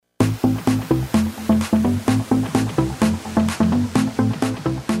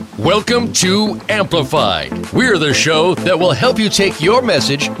Welcome to Amplified. We're the show that will help you take your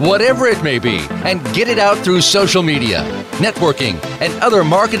message, whatever it may be, and get it out through social media, networking, and other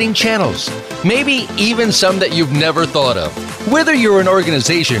marketing channels. Maybe even some that you've never thought of. Whether you're an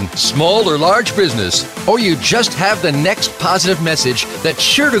organization, small or large business, or you just have the next positive message that's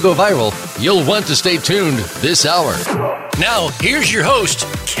sure to go viral, you'll want to stay tuned this hour. Now, here's your host,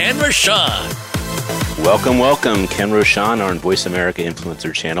 Ken Rochon. Welcome. Ken Rochon on Voice America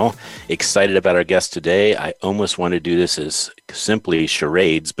Influencer Channel. Excited about our guest today. I almost want to do this as simply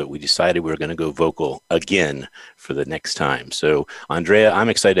charades, but we decided we were going to go vocal again for the next time. So, Andrea, I'm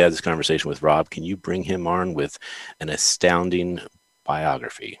excited to have this conversation with Rob. Can you bring him on with an astounding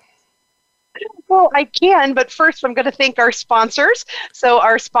biography? Well, I can, but first I'm going to thank our sponsors. So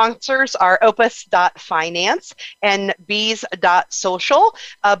our sponsors are Opus.finance and Bees.social.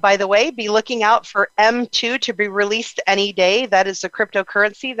 By the way, be looking out for M2 to be released any day. That is a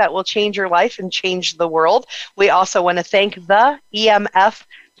cryptocurrency that will change your life and change the world. We also want to thank the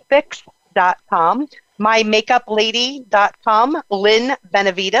EMFfix.com. MyMakeupLady.com, Lynn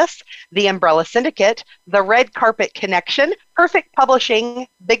Benavides, The Umbrella Syndicate, The Red Carpet Connection, Perfect Publishing,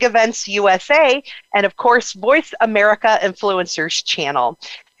 Big Events USA, and of course, Voice America Influencers Channel.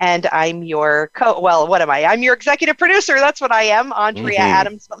 And I'm your I'm your executive producer. That's what I am,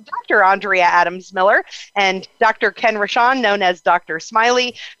 Dr. Andrea Adams Miller, and Dr. Ken Rochon, known as Dr.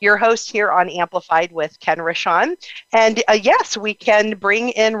 Smiley, your host here on Amplified with Ken Rochon. And yes, we can bring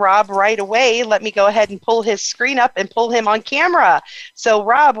in Rob right away. Let me go ahead and pull his screen up and pull him on camera. So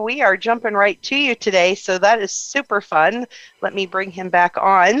Rob, we are jumping right to you today. So that is super fun. Let me bring him back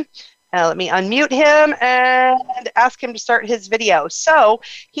on. Let me unmute him and ask him to start his video. So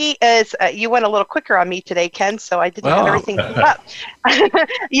he is, you went a little quicker on me today, Ken, so I didn't have everything put up.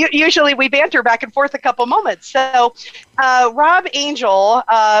 Usually we banter back and forth a couple moments. So Rob Angel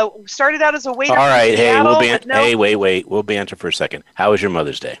started out as a waiter. All right, wait. We'll banter for a second. How was your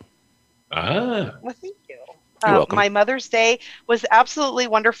Mother's Day? Well, thank you. You're welcome. My Mother's Day was absolutely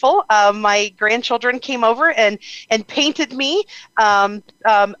wonderful. My grandchildren came over and painted me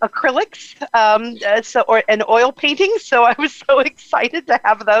acrylics and oil paintings. So I was so excited to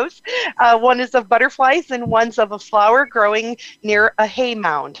have those. One is of butterflies and one's of a flower growing near a hay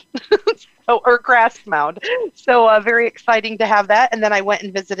mound. Or grass mound. So very exciting to have that. And then I went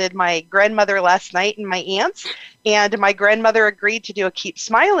and visited my grandmother last night and my aunts. And my grandmother agreed to do a Keep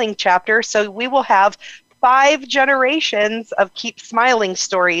Smiling chapter. So we will have 5 generations of Keep Smiling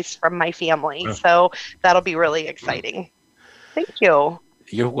stories from my family. Oh. So that'll be really exciting. Thank you.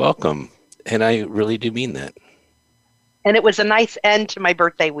 You're welcome. And I really do mean that. And it was a nice end to my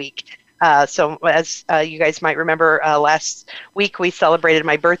birthday week. So as you guys might remember, last week we celebrated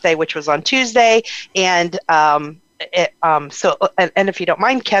my birthday, which was on Tuesday. And if you don't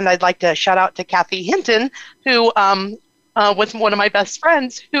mind, Ken, I'd like to shout out to Kathy Hinton, who was one of my best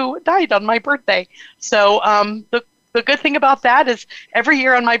friends who died on my birthday. So the good thing about that is every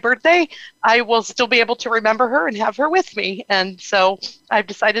year on my birthday, I will still be able to remember her and have her with me. And so I've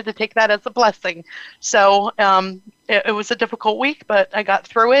decided to take that as a blessing. So it was a difficult week, but I got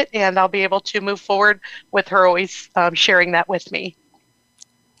through it, and I'll be able to move forward with her always sharing that with me.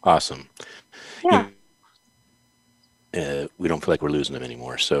 Awesome. Yeah. We don't feel like we're losing them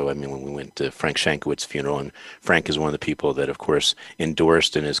anymore. So, I mean, when we went to Frank Shankowitz's funeral, and Frank is one of the people that, of course,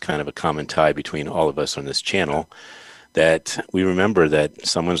 endorsed and is kind of a common tie between all of us on this channel, that we remember that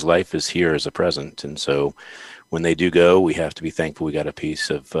someone's life is here as a present. And so when they do go, we have to be thankful we got a piece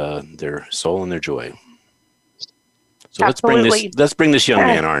of their soul and their joy. So Absolutely. let's bring this young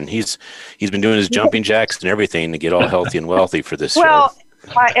man on. He's been doing his jumping jacks and everything to get all healthy and wealthy for this show.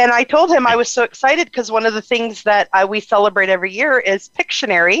 And I told him I was so excited because one of the things that we celebrate every year is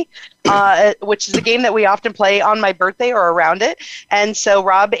Pictionary, which is a game that we often play on my birthday or around it. And so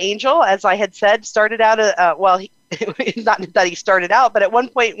Rob Angel, as I had said, started out, not that he started out, but at one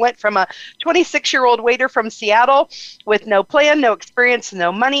point went from a 26-year-old waiter from Seattle with no plan, no experience,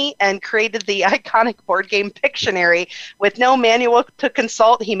 no money, and created the iconic board game Pictionary. With no manual to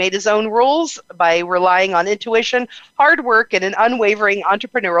consult, he made his own rules by relying on intuition, hard work, and an unwavering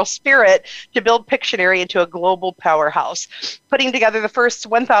entrepreneurial spirit to build Pictionary into a global powerhouse. Putting together the first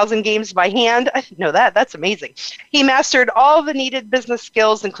 1,000 games by hand, I didn't know that. That's amazing. He mastered all the needed business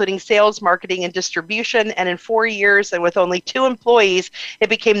skills, including sales, marketing, and distribution, and in 4 years, and with only 2 employees, it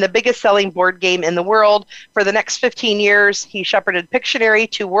became the biggest selling board game in the world. For the next 15 years, he shepherded Pictionary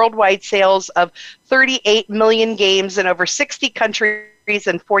to worldwide sales of 38 million games in over 60 countries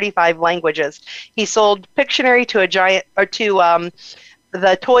and 45 languages. He sold Pictionary to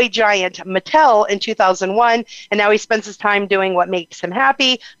the toy giant Mattel in 2001, and now he spends his time doing what makes him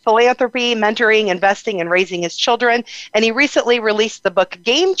happy: philanthropy, mentoring, investing, and raising his children. And he recently released the book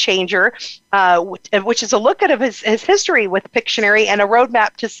Game Changer, which is a look at his history with Pictionary and a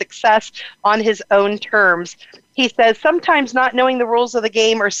roadmap to success on his own terms. He says, sometimes not knowing the rules of the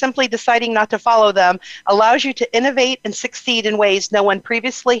game or simply deciding not to follow them allows you to innovate and succeed in ways no one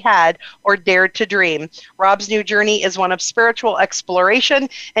previously had or dared to dream. Rob's new journey is one of spiritual exploration,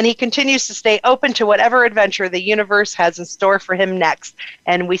 and he continues to stay open to whatever adventure the universe has in store for him next.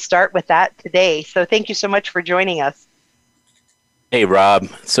 And we start with that today. So thank you so much for joining us. Hey, Rob.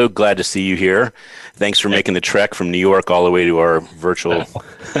 So glad to see you here. Thanks for making the trek from New York all the way to our virtual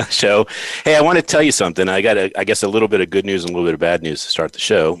show. Hey, I want to tell you something. I got, I guess, a little bit of good news and a little bit of bad news to start the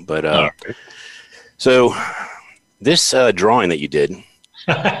show. But so this drawing that you did,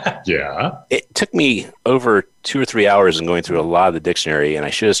 yeah, it took me over 2 or 3 hours in going through a lot of the dictionary, and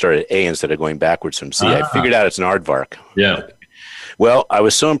I should have started A instead of going backwards from C. I figured out it's an aardvark. Yeah. Well, I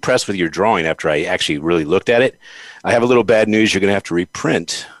was so impressed with your drawing after I actually really looked at it. I have a little bad news. You're going to have to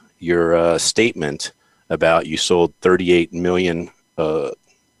reprint your statement about you sold 38 million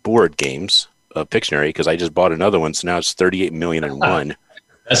board games of Pictionary, because I just bought another one, so now it's 38 million and one.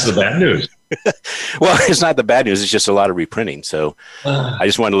 That's the bad news. Well, it's not the bad news. It's just a lot of reprinting. So I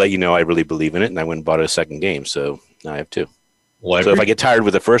just wanted to let you know I really believe in it, and I went and bought a second game. So now I have two. Well, so if I get tired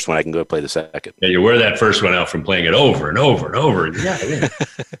with the first one, I can go play the second. Yeah, you wear that first one out from playing it over and over and over. Yeah.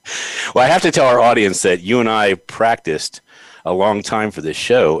 Well, I have to tell our audience that you and I practiced a long time for this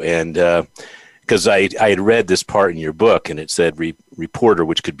show, and because I had read this part in your book, and it said reporter,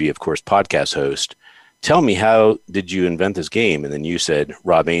 which could be, of course, podcast host. Tell me, how did you invent this game? And then you said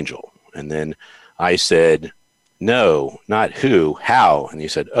Rob Angel, and then I said no, not who, how, and you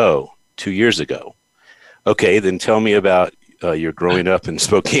said 2 years ago. Okay, then tell me about you're growing up in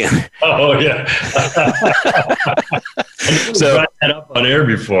Spokane. Oh, yeah. So brought that up on air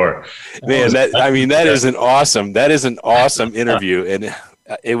before. Man, that is an awesome interview, and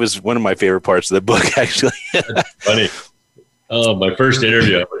it was one of my favorite parts of the book, actually. That's funny. Oh, my first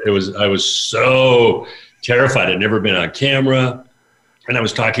interview, I was so terrified. I'd never been on camera, and I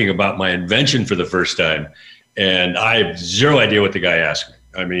was talking about my invention for the first time, and I have zero idea what the guy asked me.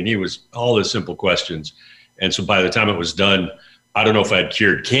 I mean, he was all the simple questions. And so by the time it was done, I don't know if I'd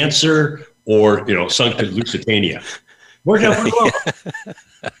cured cancer or, sunk to Lusitania. Worked out pretty well.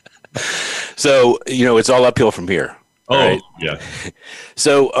 So, it's all uphill from here. Oh, right? Yeah.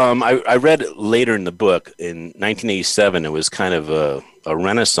 So I read later in the book, in 1987, it was kind of a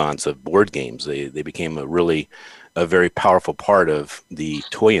renaissance of board games. They became a very powerful part of the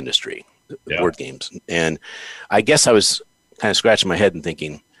toy industry, board games. And I guess I was kind of scratching my head and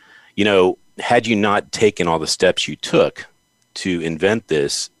thinking, had you not taken all the steps you took to invent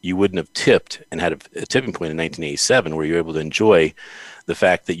this, you wouldn't have tipped and had a tipping point in 1987 where you were able to enjoy the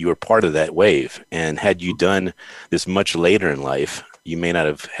fact that you were part of that wave. And had you done this much later in life, you may not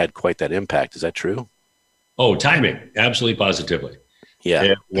have had quite that impact. Is that true? Oh, timing. Absolutely, positively. Yeah.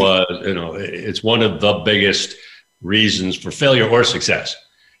 It was, it's one of the biggest reasons for failure or success.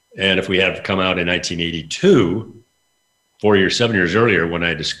 And if we had come out in 1982, 7 years earlier, when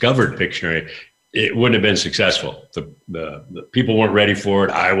I discovered Pictionary, it wouldn't have been successful. The people weren't ready for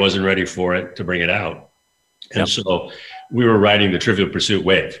it. I wasn't ready for it to bring it out. And so we were riding the Trivial Pursuit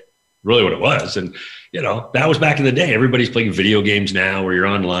wave, really what it was. And, that was back in the day. Everybody's playing video games now where you're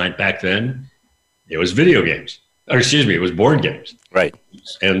online. Back then, it was video games. It was board games. Right.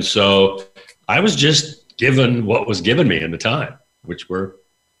 And so I was just given what was given me in the time, which were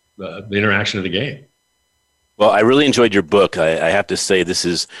the interaction of the game. Well, I really enjoyed your book. I have to say it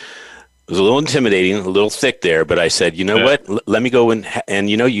was a little intimidating, a little thick there, but I said, what? Let me go and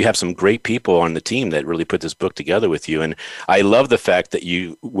you have some great people on the team that really put this book together with you. And I love the fact that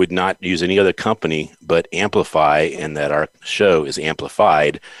you would not use any other company but Amplify, and that our show is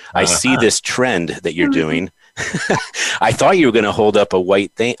amplified. I see this trend that you're doing. I thought you were going to hold up a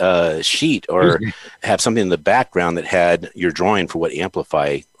white sheet or have something in the background that had your drawing for what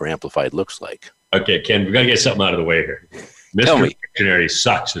Amplify or Amplified looks like. Okay, Ken, we got to get something out of the way here. Mr. Pictionary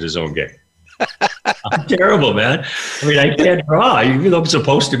sucks at his own game. I'm terrible, man. I mean, I can't draw, even though I'm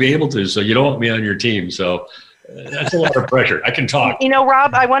supposed to be able to. So you don't want me on your team. So that's a lot of pressure. I can talk.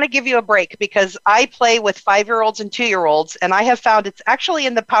 Rob, I want to give you a break because I play with 5-year-olds and 2-year-olds, and I have found it's actually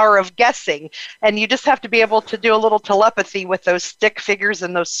in the power of guessing. And you just have to be able to do a little telepathy with those stick figures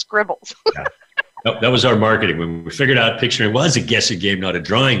and those scribbles. Yeah. Nope, that was our marketing. When we figured out Pictionary was a guessing game, not a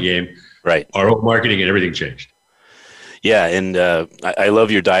drawing game, right? Our whole marketing and everything changed. Yeah, and I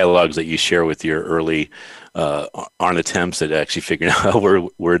love your dialogues that you share with your early aren't attempts at actually figuring out how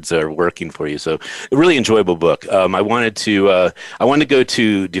words are working for you. So a really enjoyable book. I wanted to go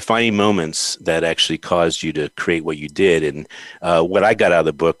to defining moments that actually caused you to create what you did. And what I got out of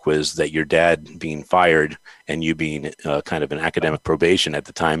the book was that your dad being fired and you being kind of an academic probation at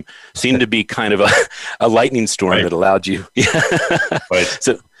the time seemed to be kind of a lightning storm that allowed you.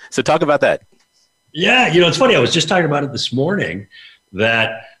 So talk about that. Yeah. It's funny. I was just talking about it this morning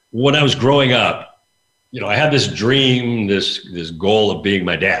that when I was growing up, I had this dream, this goal of being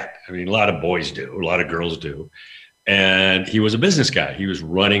my dad. I mean, a lot of boys do, a lot of girls do. And he was a business guy. He was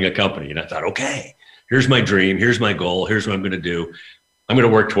running a company. And I thought, okay, here's my dream. Here's my goal. Here's what I'm going to do. I'm going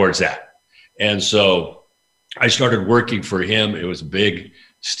to work towards that. And so I started working for him. It was a big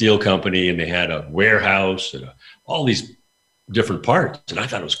steel company, and they had a warehouse and all these different parts. And I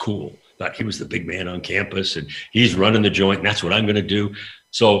thought it was cool. I thought he was the big man on campus, and he's running the joint, and that's what I'm going to do.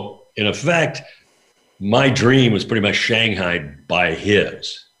 So in effect, my dream was pretty much shanghaied by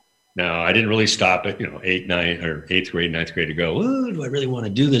his. Now, I didn't really stop at, 8th grade, 9th grade to go, oh, do I really want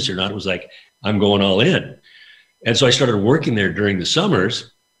to do this or not? It was like, I'm going all in. And so I started working there during the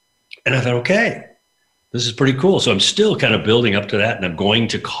summers, and I thought, okay, this is pretty cool. So I'm still kind of building up to that, and I'm going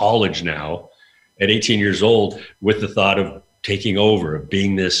to college now at 18 years old with the thought of taking over, of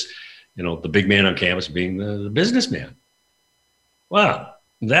being this, the big man on campus, being the businessman. Wow.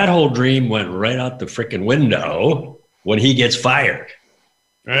 That whole dream went right out the freaking window when he gets fired.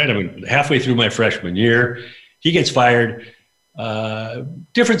 Right? I mean, halfway through my freshman year, he gets fired.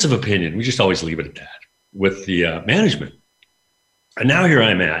 Difference of opinion. We just always leave it at that with the management. And now here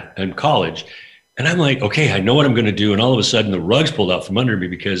I'm in college, and I'm like, okay, I know what I'm going to do. And all of a sudden, the rug's pulled out from under me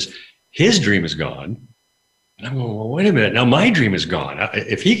because his dream is gone. And I'm going, well, wait a minute. Now my dream is gone.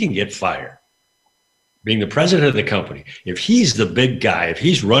 If he can get fired, being the president of the company, if he's the big guy, if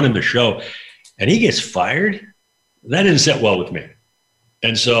he's running the show and he gets fired, that didn't sit well with me.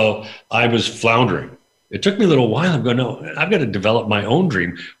 And so I was floundering. It took me a little while. I'm going, no, I've got to develop my own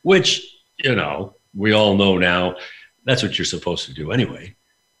dream, which, we all know now that's what you're supposed to do anyway.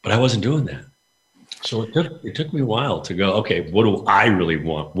 But I wasn't doing that. So it took me a while to go, okay, what do I really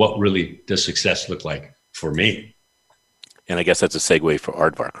want? What really does success look like for me? And I guess that's a segue for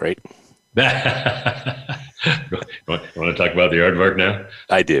Aardvark, right? You want to talk about the aardvark now?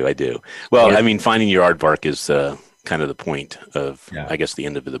 I do. Well, I mean, finding your aardvark is kind of the point of, I guess, the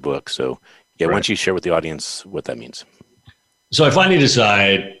end of the book. So, why don't you share with the audience what that means? So I finally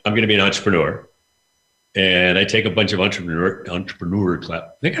decide I'm going to be an entrepreneur, and I take a bunch of entrepreneur class.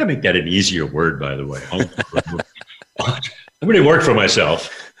 They got to make that an easier word, by the way. I'm going to work for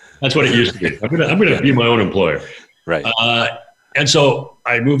myself. That's what it used to be. I'm going to be my own employer. Right. And so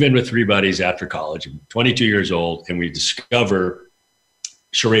I move in with three buddies after college. I'm 22 years old, and we discover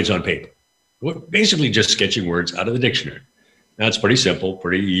charades on paper. We're basically just sketching words out of the dictionary. Now, it's pretty simple,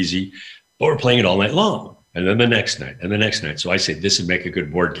 pretty easy, but we're playing it all night long. And then the next night, and the next night. So I say, this would make a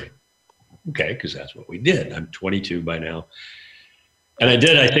good board game. Okay, because that's what we did. I'm 22 by now. And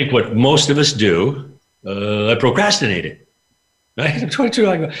I think, what most of us do. I procrastinated. I'm 22.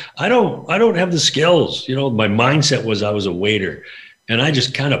 I go, I don't have the skills. My mindset was I was a waiter, and I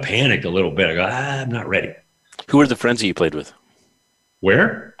just kind of panicked a little bit. I go, I'm not ready. Who were the friends that you played with?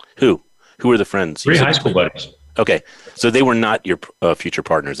 Where? Who were the friends? Three high school buddies. Okay, so they were not your future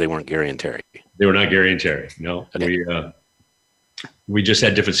partners. They weren't Gary and Terry. They were not Gary and Terry. No, okay. We just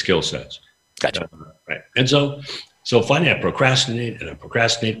had different skill sets. Gotcha. Right, and so finally I procrastinate,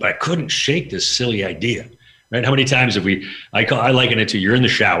 but I couldn't shake this silly idea. Right? How many times have I liken it to, you're in the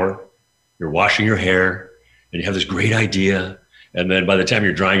shower, you're washing your hair, and you have this great idea. And then by the time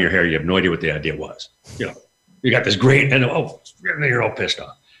you're drying your hair, you have no idea what the idea was. You got this great, and you're all pissed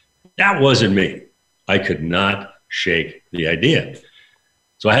off. That wasn't me. I could not shake the idea.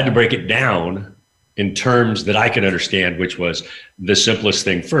 So I had to break it down in terms that I could understand, which was the simplest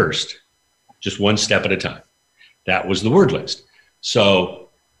thing first, just one step at a time. That was the word list. So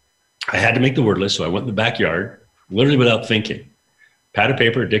I had to make the word list. So I went in the backyard, literally without thinking, pad of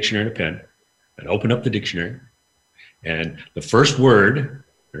paper, a dictionary, and a pen, and opened up the dictionary. And the first word,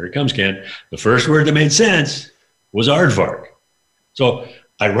 here it comes, Ken, the first word that made sense was aardvark. So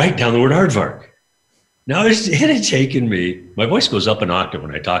I write down the word aardvark. Now it had taken me, my voice goes up an octave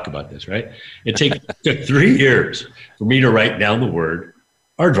when I talk about this, right? It took 3 years for me to write down the word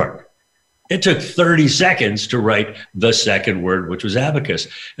aardvark. It took 30 seconds to write the second word, which was abacus.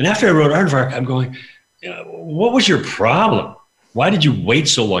 And after I wrote aardvark, I'm going, what was your problem? Why did you wait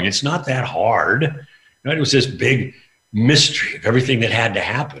so long? It's not that hard. Right? It was this big mystery of everything that had to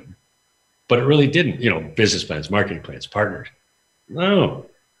happen. But it really didn't, business plans, marketing plans, partners. No,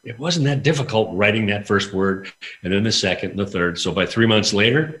 it wasn't that difficult writing that first word and then the second and the third. So by 3 months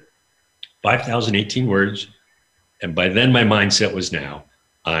later, 5,018 words. And by then my mindset was now,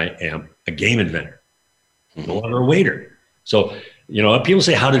 I am a game inventor, no longer a waiter. So, people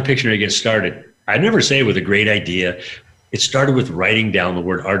say, how did Pictionary get started? I never say with a great idea. It started with writing down the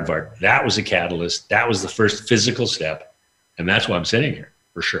word aardvark. That was the catalyst. That was the first physical step. And that's why I'm sitting here,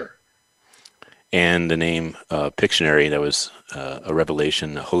 for sure. And the name Pictionary, that was a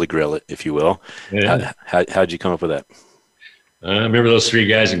revelation, a holy grail, if you will. Yeah. How'd you come up with that? I remember those three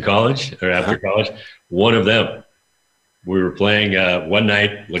guys in college, or after college. One of them, we were playing one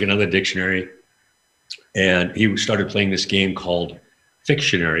night, looking at the dictionary, and he started playing this game called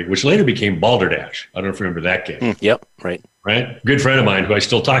Fictionary, which later became Balderdash. I don't know if you remember that game. Yep, right. Right? Good friend of mine who I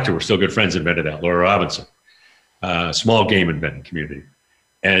still talk to, we're still good friends, invented that, Laura Robinson. Small game inventing community.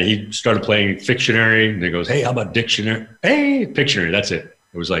 And he started playing Fictionary, and he goes, hey, how about Dictionary? Hey, Pictionary, that's it.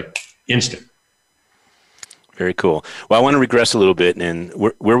 It was like instant. Very cool. Well, I want to regress a little bit. And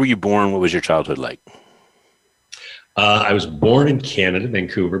where were you born? What was your childhood like? I was born in Canada,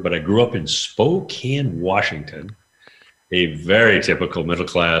 Vancouver, but I grew up in Spokane, Washington, a very typical middle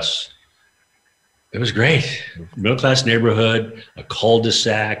class. It was great. Middle class neighborhood, a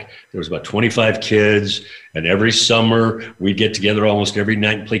cul-de-sac. There was about 25 kids. And every summer we'd get together almost every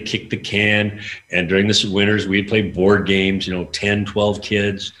night and play kick the can. And during the winters, we'd play board games, 10, 12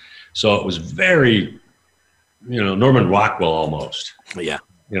 kids. So it was very, Norman Rockwell almost. Yeah.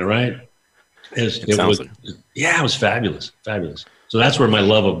 Right? It was fabulous. Fabulous. So that's where my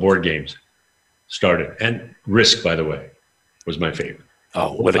love of board games started. And Risk, by the way, was my favorite.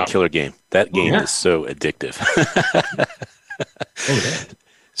 Oh, what a killer game. That game is so addictive.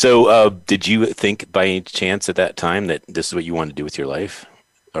 So did you think by any chance at that time that this is what you wanted to do with your life?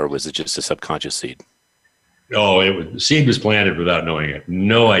 Or was it just a subconscious seed? Oh, seed was planted without knowing it.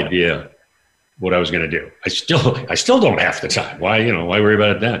 No idea what I was going to do. I still don't half the time. Why worry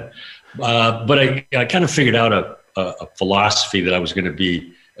about it then? But I kind of figured out a philosophy that I was going to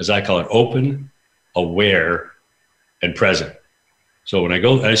be, as I call it, open, aware, and present. So when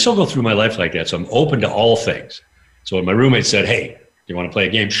I still go through my life like that. So I'm open to all things. So when my roommate said, hey, do you want to play a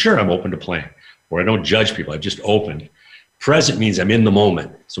game? Sure, I'm open to playing. Or I don't judge people. I've just opened. Present means I'm in the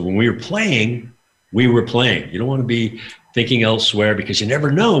moment. So when we were playing, we were playing. You don't want to be thinking elsewhere because you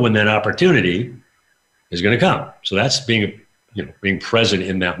never know when that opportunity is going to come. So that's being present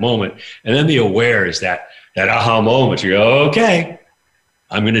in that moment. And then the aware is that aha moment. You go, okay,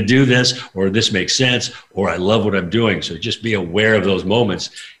 I'm going to do this, or this makes sense, or I love what I'm doing. So just be aware of those moments.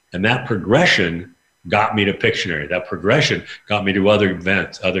 And that progression got me to Pictionary. That progression got me to other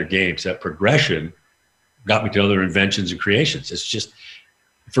events, other games. That progression got me to other inventions and creations. It's just,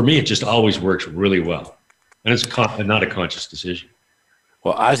 for me, it just always works really well. And it's not a conscious decision.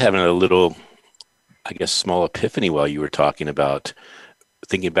 Well, I was having a little, small epiphany while you were talking about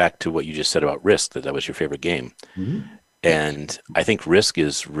thinking back to what you just said about Risk, that was your favorite game. Mm-hmm. And I think Risk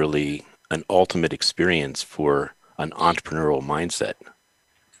is really an ultimate experience for an entrepreneurial mindset,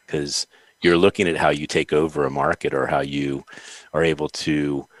 because you're looking at how you take over a market or how you are able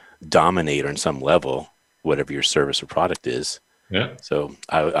to dominate on some level, whatever your service or product is. Yeah. So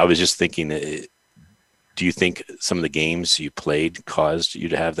I was just thinking, do you think some of the games you played caused you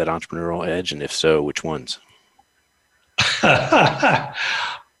to have that entrepreneurial edge? And if so, which ones? I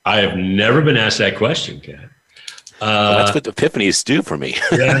have never been asked that question, Ken. Well, that's what epiphanies do for me.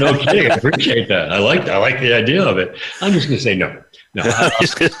 Yeah, no kidding. I appreciate that. I like the idea of it. I'm just going to say no. I'm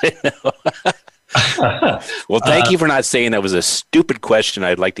just going to say no. Well, thank you for not saying that was a stupid question.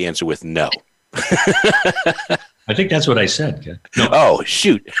 I'd like to answer with no. I think that's what I said, Ken. No. Oh,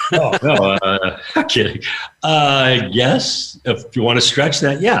 shoot. No, I'm kidding. Yes, if you want to stretch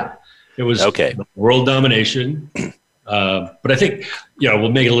that, yeah. It was okay. World domination. But I think, we'll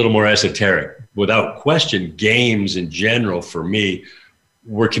make it a little more esoteric. Without question, games in general for me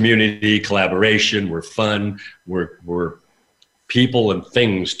were community, collaboration, were fun, were people and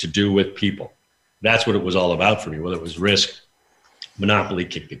things to do with people. That's what it was all about for me, whether it was Risk, Monopoly,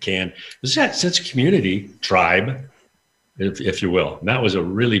 Kick the Can. It was that sense of community, tribe, if you will. And that was a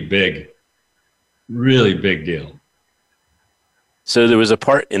really big deal. So there was a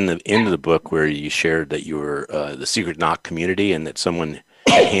part in the end of the book where you shared that you were the Secret Knock community, and that someone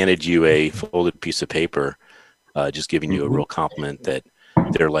handed you a folded piece of paper, just giving you a real compliment that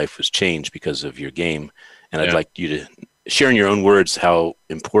their life was changed because of your game. And I'd like you to share in your own words how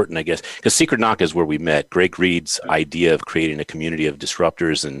important, I guess, because Secret Knock is where we met. Greg Reed's idea of creating a community of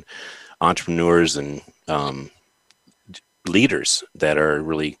disruptors and entrepreneurs and leaders that are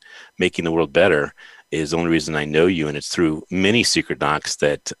really making the world better. is the only reason I know you. And it's through many secret knocks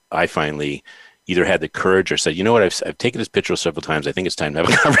that I finally either had the courage or said, you know what, I've taken this picture several times. I think it's time to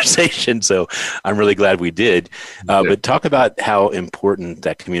have a conversation. So I'm really glad we did. But talk about how important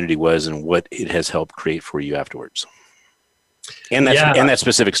that community was and what it has helped create for you afterwards. And that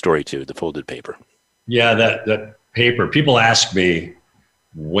specific story too, the folded paper. Yeah, that paper. People ask me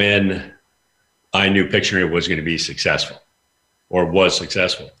when I knew Pictionary was going to be successful or was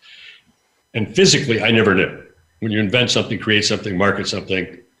successful. And physically, I never knew. When you invent something, create something, market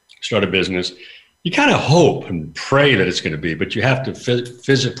something, start a business, you kind of hope and pray that it's going to be, but you have to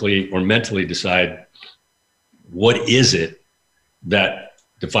physically or mentally decide, what is it that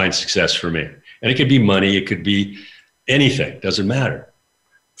defines success for me? And it could be money, it could be anything, doesn't matter.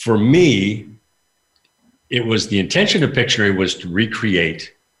 For me, it was the intention of Pictionary was to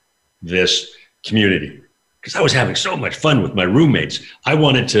recreate this community because I was having so much fun with my roommates. I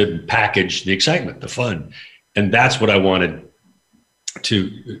wanted to package the excitement, the fun, and that's what I wanted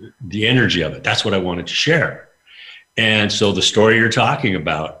the energy of it. That's what I wanted to share. And so the story you're talking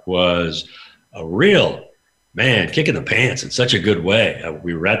about was a real, man, kick in the pants in such a good way.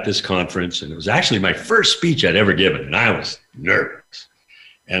 We were at this conference, and it was actually my first speech I'd ever given, and I was nervous.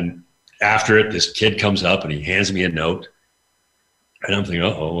 And after it, this kid comes up and he hands me a note, and I'm thinking,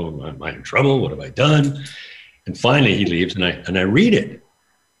 uh-oh, am I in trouble? What have I done? And finally he leaves, and I read it.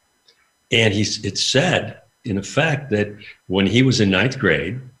 And it said, in effect, that when he was in 9th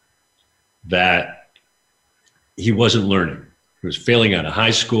grade, that he wasn't learning. He was failing out of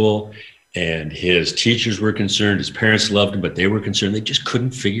high school, and his teachers were concerned. His parents loved him, but they were concerned. They just couldn't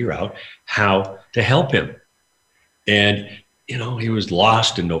figure out how to help him. And, he was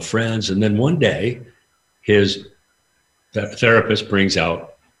lost and no friends. And then one day, his therapist brings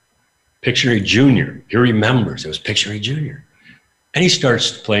out Pictionary Junior. He remembers it was Pictionary Junior. And he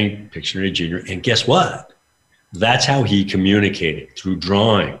starts playing Pictionary Junior. And guess what? That's how he communicated, through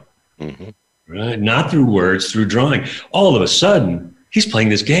drawing. Mm-hmm. Right? Not through words, through drawing. All of a sudden, he's playing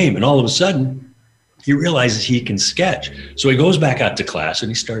this game, and all of a sudden, he realizes he can sketch. So he goes back out to class,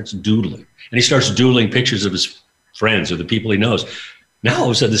 and he starts doodling. And he starts doodling pictures of his friends or the people he knows. Now, all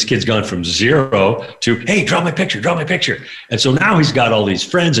of a sudden, this kid's gone from 0 to, hey, draw my picture, draw my picture. And so now he's got all these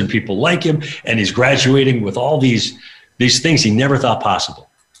friends, and people like him, and he's graduating with all these things he never thought possible.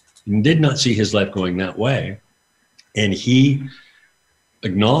 He did not see his life going that way. And he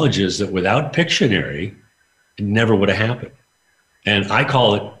acknowledges that without Pictionary, it never would have happened. And I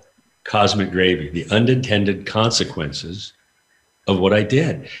call it cosmic gravy, the unintended consequences of what I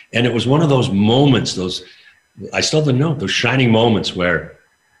did. And it was one of those moments, I still have the note, those shining moments where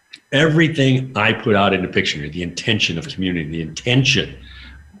everything I put out into Pictionary, the intention of community, the intention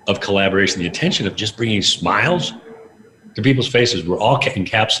of collaboration, the intention of just bringing smiles to people's faces were all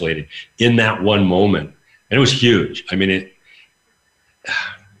encapsulated in that one moment. And it was huge. I mean,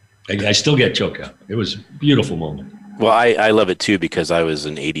 I still get choked up. It was a beautiful moment. Well, I love it too, because I was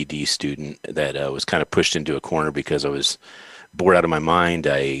an ADD student that was kind of pushed into a corner because I was bored out of my mind.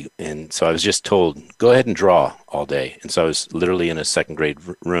 And so I was just told, go ahead and draw all day. And so I was literally in a 2nd grade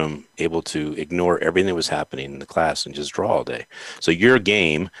room, able to ignore everything that was happening in the class and just draw all day. So your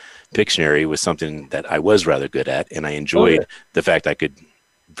game, Pictionary, was something that I was rather good at, and I enjoyed the fact I could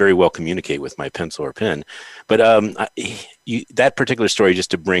very well communicate with my pencil or pen. But that particular story,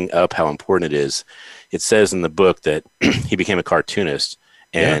 just to bring up how important it is, it says in the book that he became a cartoonist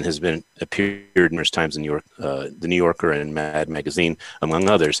and has appeared numerous times in the New Yorker and Mad Magazine, among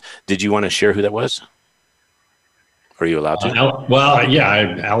others. Did you want to share who that was? Are you allowed to?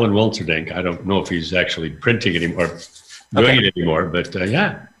 Alan Wilterdink. I don't know if he's actually printing anymore, doing it anymore, but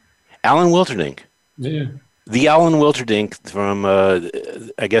yeah. Alan Wilterdink. Yeah. The Alan Wilterdink from,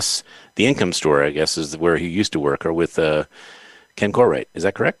 I guess, the Income Store, I guess, is where he used to work, or with Ken Corwright. Is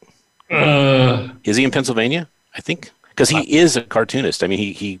that correct? Is he in Pennsylvania? I think. Because he is a cartoonist. I mean,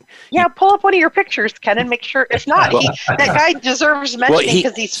 he pull up one of your pictures, Ken, and make sure. If not, that guy deserves mentioning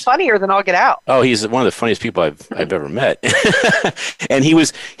because he's funnier than all get out. Oh, he's one of the funniest people I've ever met. And he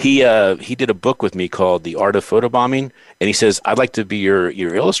did a book with me called The Art of Photobombing, and he says, I'd like to be your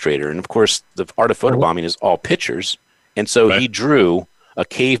illustrator. And of course, The Art of Photobombing is all pictures, and so he drew a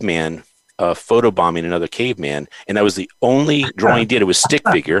caveman photobombing another caveman, and that was the only drawing he did. It was stick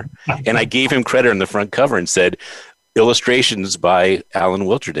figure, and I gave him credit on the front cover and said, illustrations by Alan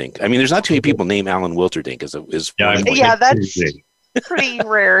Wilterdink. I mean, there's not too many people named Alan Wilterdink. That's pretty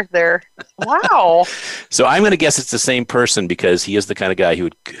rare there. Wow. So I'm going to guess it's the same person, because he is the kind of guy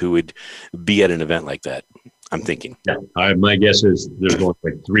who would be at an event like that. I'm thinking. Yeah, my guess is there's going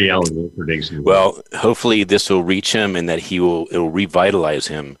like 3 Alan Wilford. Well, hopefully this will reach him, and that it'll revitalize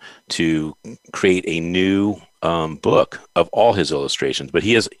him to create a new book of all his illustrations. But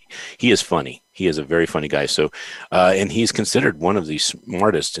he is funny. He is a very funny guy. So, and he's considered one of the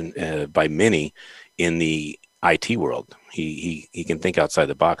smartest by many in the IT world. He can think outside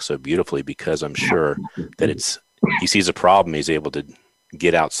the box so beautifully, because I'm sure that he sees a problem, he's able to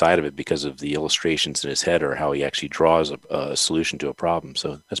get outside of it because of the illustrations in his head, or how he actually draws a solution to a problem.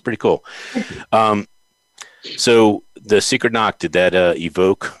 So that's pretty cool. So the Secret Knock, did that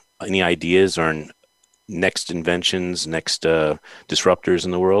evoke any ideas or next inventions, next disruptors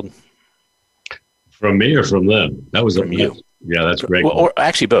in the world? From me or from them? That was from you. Yeah, that's great. Well, or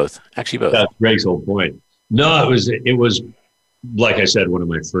actually both. That's Greg's whole point. No, it was like I said, one of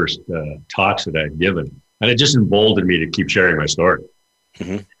my first talks that I'd given, and it just emboldened me to keep sharing my story.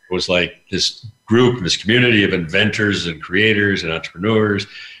 Mm-hmm. It was like this group, this community of inventors and creators and entrepreneurs,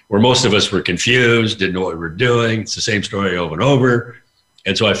 where most of us were confused, didn't know what we were doing. It's the same story over and over.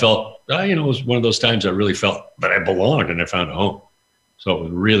 And so I felt, it was one of those times I really felt that I belonged and I found a home. So it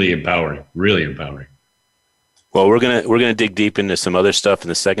was really empowering, really empowering. Well, we're gonna dig deep into some other stuff in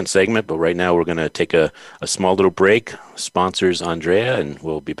the second segment, but right now we're gonna take a small little break. Sponsors Andrea, and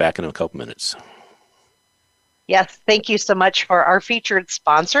we'll be back in a couple minutes. Yes, thank you so much for our featured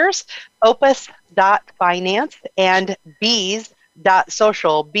sponsors, Opus.finance and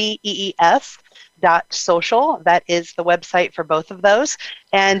Bees.social, BEES.social. That is the website for both of those.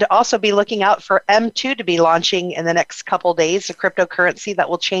 And also be looking out for M2 to be launching in the next couple days, a cryptocurrency that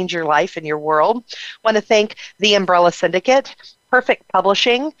will change your life and your world. Want to thank the Umbrella Syndicate, Perfect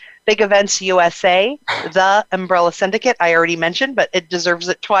Publishing, Big Events USA, the Umbrella Syndicate, I already mentioned, but it deserves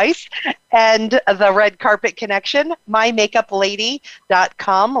it twice, and the Red Carpet Connection,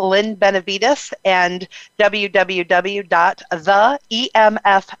 MyMakeupLady.com, Lynn Benavides, and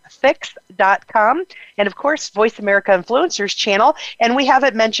www.theemffix.com, and of course, Voice America Influencers channel. And we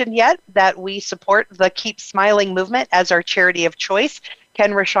haven't mentioned yet that we support the Keep Smiling movement as our charity of choice.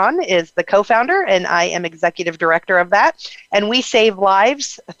 Ken Rochon is the co-founder, and I am executive director of that. And we save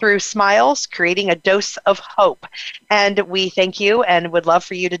lives through smiles, creating a dose of hope. And we thank you and would love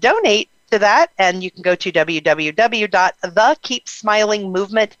for you to donate to that. And you can go to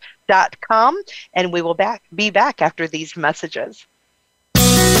www.thekeepsmilingmovement.com, and we will be back after these messages.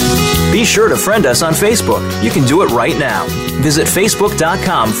 Be sure to friend us on Facebook. You can do it right now. Visit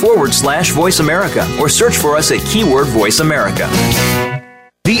facebook.com/Voice America or search for us at keyword Voice America.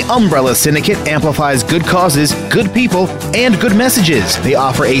 The Umbrella Syndicate amplifies good causes, good people, and good messages. They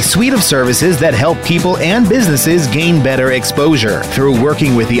offer a suite of services that help people and businesses gain better exposure. Through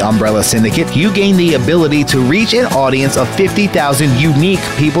working with the Umbrella Syndicate, you gain the ability to reach an audience of 50,000 unique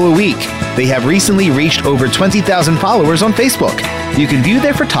people a week. They have recently reached over 20,000 followers on Facebook. You can view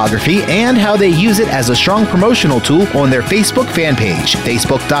their photography and how they use it as a strong promotional tool on their Facebook fan page,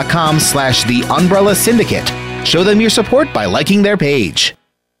 facebook.com/The Umbrella Syndicate. Show them your support by liking their page.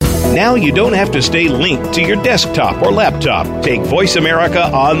 Now you don't have to stay linked to your desktop or laptop. Take Voice America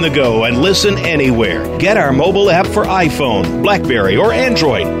on the go and listen anywhere. Get our mobile app for iPhone, BlackBerry, or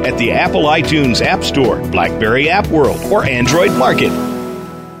Android at the Apple iTunes App Store, BlackBerry App World, or Android Market.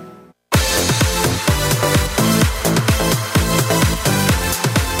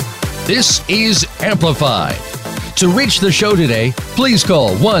 This is Amplified. To reach the show today, please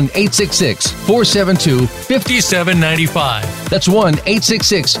call 1-866-472-5795. That's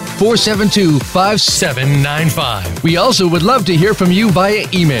 1-866-472-5795. We also would love to hear from you via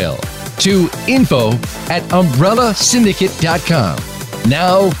email to info@umbrellasyndicate.com.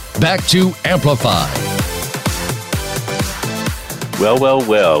 Now, back to Amplified.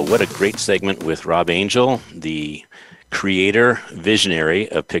 Well, what a great segment with Rob Angel, the creator, visionary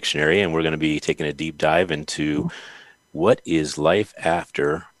of Pictionary, and we're going to be taking a deep dive into what is life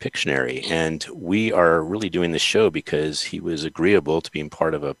after Pictionary. And we are really doing this show because he was agreeable to being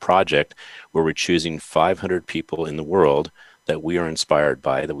part of a project where we're choosing 500 people in the world that we are inspired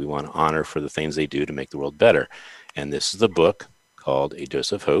by, that we want to honor for the things they do to make the world better. And this is the book called A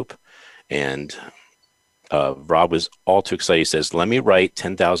Dose of Hope. And Rob was all too excited. He says, "Let me write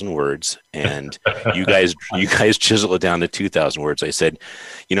 10,000 words, and you guys chisel it down to 2,000 words." I said,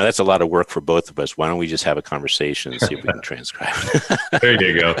 "That's a lot of work for both of us. Why don't we just have a conversation and see if we can transcribe?" There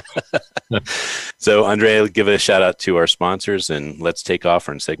you go. So, Andrea, give a shout out to our sponsors, and let's take off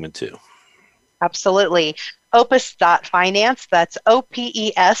on segment 2. Absolutely. Opus.finance, that's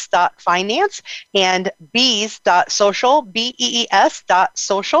OPES.finance, and Bees.social,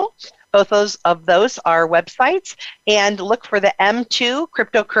 BEES.social. Both those are websites. And look for the M2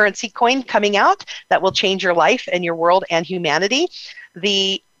 cryptocurrency coin coming out that will change your life and your world and humanity.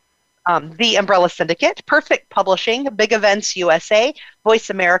 The Umbrella Syndicate, Perfect Publishing, Big Events USA, Voice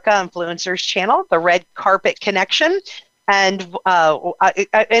America Influencers Channel, The Red Carpet Connection, and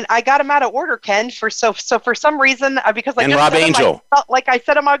I got them out of order, Ken. For some reason, because I and just Rob said Angel. I felt like I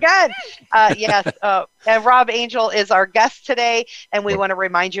said them again. Yes, and Rob Angel is our guest today, and we want to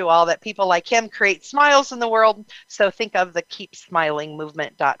remind you all that people like him create smiles in the world. So think of the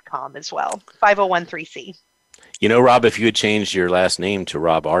KeepSmilingMovement.com as well. 5013C. You know, Rob, if you had changed your last name to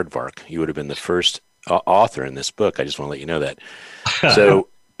Rob Aardvark, you would have been the first author in this book. I just want to let you know that. So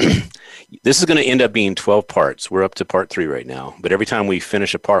this is going to end up being 12 parts. We're up to part 3 right now. But every time we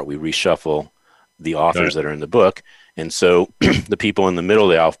finish a part, we reshuffle the authors that are in the book. And so the people in the middle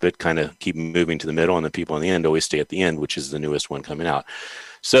of the alphabet kind of keep moving to the middle, and the people in the end always stay at the end, which is the newest one coming out.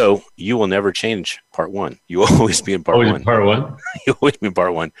 So you will never change part 1. You will always be in part 1. Part 1? You'll always be in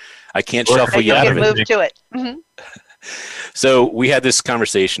part 1. I can't shuffle you out of it. Move to it. Mm-hmm. So we had this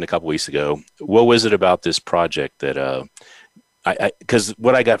conversation a couple weeks ago. What was it about this project that because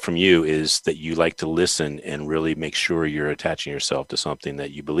what I got from you is that you like to listen and really make sure you're attaching yourself to something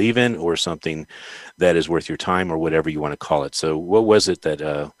that you believe in or something that is worth your time or whatever you want to call it. So what was it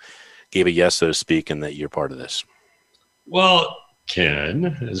that gave a yes, so to speak, and that you're part of this? Well, Ken,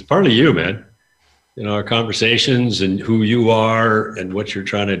 as part of you, man, you know, our conversations and who you are and what you're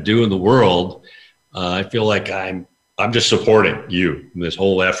trying to do in the world, I feel like I'm just supporting you in this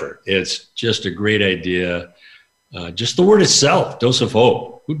whole effort. It's just a great idea. Just the word itself, dose of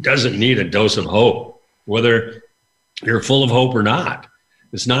hope. Who doesn't need a dose of hope? Whether you're full of hope or not,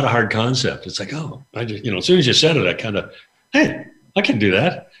 it's not a hard concept. It's like, oh, I just, you know, as soon as you said it, I kind of, hey, I can do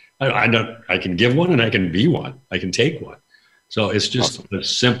that. I know I can give one and I can be one. I can take one. So it's just a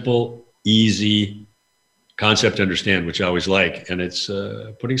simple, easy concept to understand, which I always like. And it's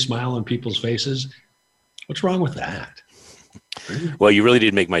putting a smile on people's faces. What's wrong with that? Well, you really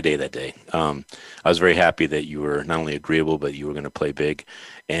did make my day that day. I was very happy that you were not only agreeable, but you were going to play big.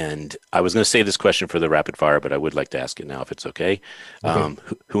 And I was going to save this question for the rapid fire, but I would like to ask it now if it's okay.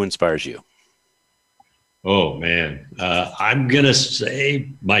 Who inspires you? Oh, man. I'm going to say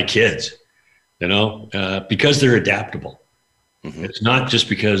my kids, you know, because they're adaptable. Mm-hmm. It's not just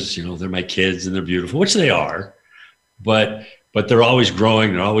because, you know, they're my kids and they're beautiful, which they are, but they're always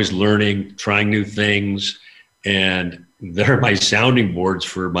growing. They're always learning, trying new things. And they're my sounding boards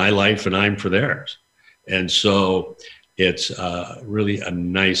for my life and I'm for theirs. And so it's really a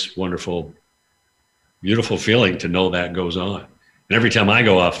nice, wonderful, beautiful feeling to know that goes on. And every time I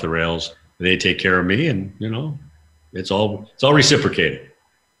go off the rails, they take care of me, and, you know, it's all reciprocated.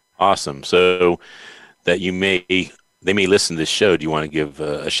 Awesome. So that they may listen to this show. Do you want to give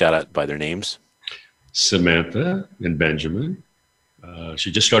a shout out by their names? Samantha and Benjamin.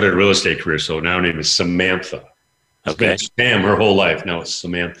 She just started a real estate career, so now her name is Samantha. It's been Sam her whole life. Now it's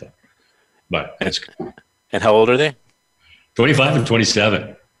Samantha. But it's And how old are they? 25 and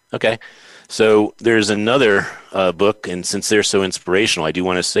 27. Okay. So there's another book, and since they're so inspirational, I do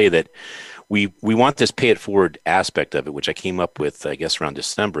want to say that we want this pay it forward aspect of it, which I came up with, I guess, around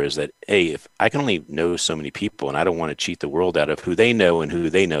December, is that, hey, if I can only know so many people, and I don't want to cheat the world out of who they know and who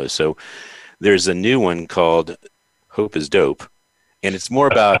they know. So there's a new one called Hope is Dope, and it's more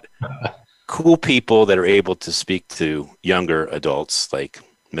about cool people that are able to speak to younger adults, like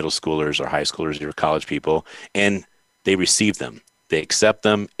middle schoolers or high schoolers or college people, and they receive them. They accept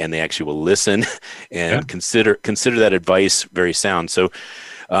them, and they actually will listen and consider that advice very sound. So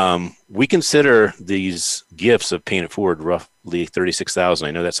we consider these gifts of paying it forward roughly $36,000.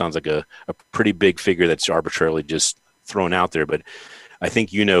 I know that sounds like a pretty big figure that's arbitrarily just thrown out there, but I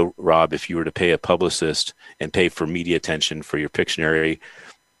think, you know, Rob, if you were to pay a publicist and pay for media attention for your Pictionary,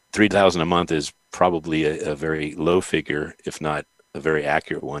 $3,000 a month is probably a very low figure, if not a very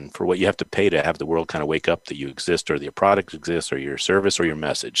accurate one, for what you have to pay to have the world kind of wake up that you exist, or that your product exists, or your service, or your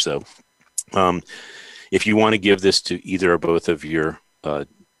message. So if you want to give this to either or both of your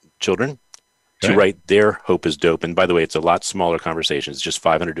children to write their Hope is Dope, and by the way, it's a lot smaller conversation. It's just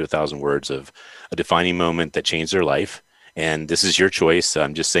 500 to 1,000 words of a defining moment that changed their life. And this is your choice.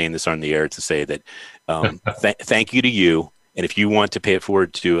 I'm just saying this on the air to say that thank you to you. And if you want to pay it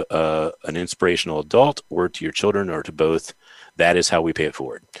forward to an inspirational adult, or to your children, or to both, that is how we pay it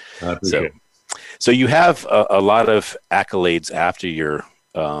forward. So you have a lot of accolades after your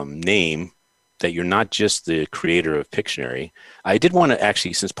name, that you're not just the creator of Pictionary. I did want to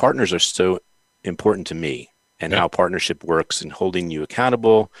actually, since partners are so important to me, and how partnership works and holding you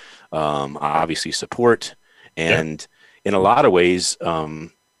accountable, obviously support, and in a lot of ways,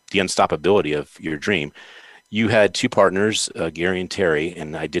 the unstoppability of your dream. You had two partners, Gary and Terry,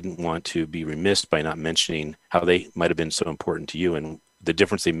 and I didn't want to be remiss by not mentioning how they might have been so important to you and the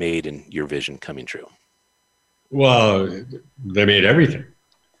difference they made in your vision coming true. Well, they made everything.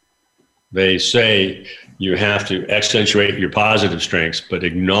 They say you have to accentuate your positive strengths, but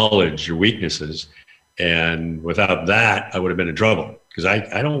acknowledge your weaknesses. And without that, I would have been in trouble because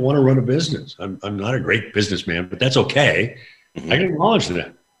I don't want to run a business. I'm not a great businessman, but that's okay. Mm-hmm. I can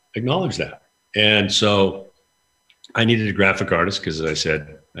acknowledge that. And so I needed a graphic artist because, as I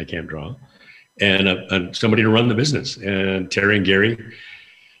said, I can't draw, and somebody to run the business. And Terry and Gary,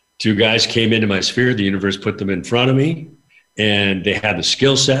 two guys, came into my sphere. The universe put them in front of me, and they had the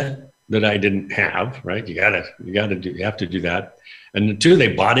skill set that I didn't have. Right? You have to do that. And the two,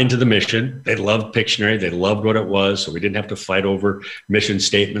 they bought into the mission. They loved Pictionary. They loved what it was. So we didn't have to fight over mission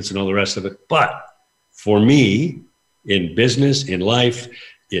statements and all the rest of it. But for me, in business, in life,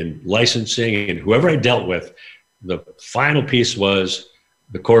 in licensing, and whoever I dealt with, the final piece was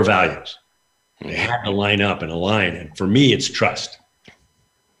the core values. They had to line up and align. And for me, it's trust.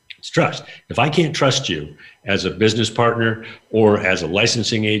 It's trust. If I can't trust you as a business partner or as a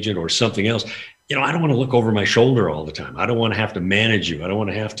licensing agent or something else, I don't want to look over my shoulder all the time. I don't want to have to manage you. I don't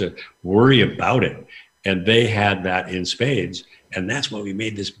want to have to worry about it. And they had that in spades. And that's why we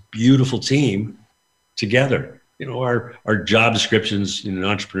made this beautiful team together. Our job descriptions in an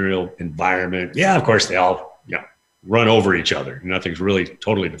entrepreneurial environment. Yeah, of course, they all run over each other. Nothing's really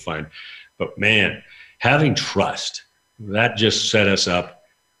totally defined. But man, having trust, that just set us up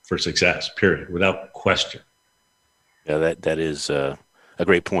for success, period, without question. Yeah, that is a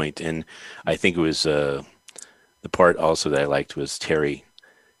great point. And I think it was the part also that I liked was Terry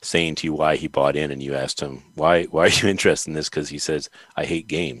saying to you why he bought in, and you asked him, why are you interested in this? Because he says, I hate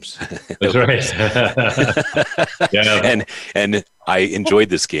games. That's right. Yeah. And I enjoyed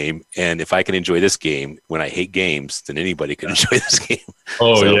this game. And if I can enjoy this game when I hate games, then anybody can enjoy this game.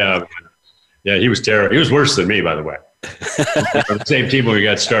 Oh, so, yeah. Yeah, he was terrible. He was worse than me, by the way. On the same team when we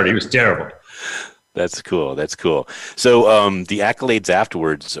got started. He was terrible. That's cool. So the accolades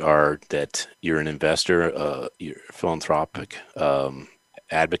afterwards are that you're an investor, you're a philanthropic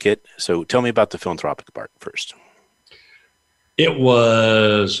advocate. So tell me about the philanthropic part first. It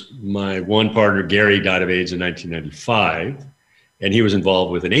was my one partner, Gary, died of AIDS in 1995, and he was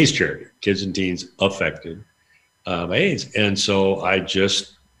involved with an AIDS charity, kids and teens affected by AIDS. And so I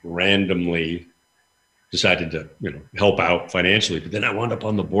just randomly decided to, help out financially. But then I wound up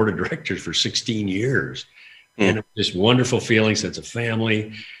on the board of directors for 16 years. And it was this wonderful feeling, sense of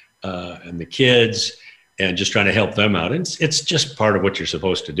family and the kids, and just trying to help them out. And it's just part of what you're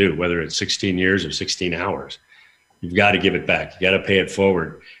supposed to do, whether it's 16 years or 16 hours. You've got to give it back. You got to pay it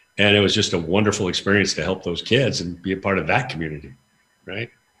forward. And it was just a wonderful experience to help those kids and be a part of that community,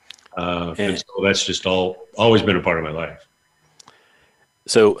 right? And so that's just always been a part of my life.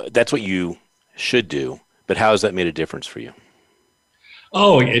 So that's what you should do, but how has that made a difference for you?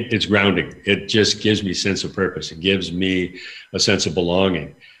 Oh, it's grounding. It just gives me a sense of purpose. It gives me a sense of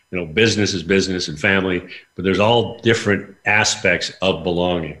belonging. Business is business and family, but there's all different aspects of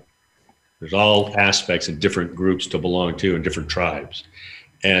belonging. There's all aspects and different groups to belong to and different tribes.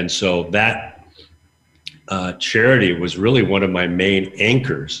 And so that charity was really one of my main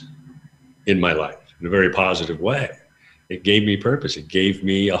anchors in my life in a very positive way. It gave me purpose. It gave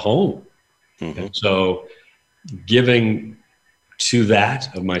me a home. Mm-hmm. And so giving to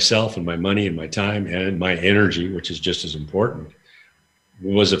that of myself and my money and my time and my energy, which is just as important,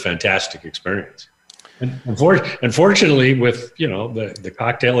 was a fantastic experience. And unfortunately, with the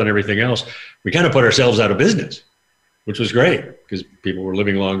cocktail and everything else, we kind of put ourselves out of business, which was great because people were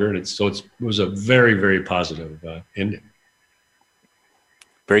living longer, and it was a very, very positive ending.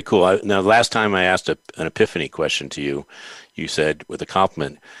 Very cool. Now, the last time I asked an epiphany question to you, you said with a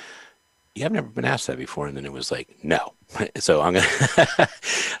compliment, "Yeah, I've never been asked that before," and then it was like, "No." So I'm gonna.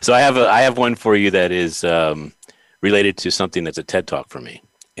 So I have one for you that is related to something that's a TED Talk for me,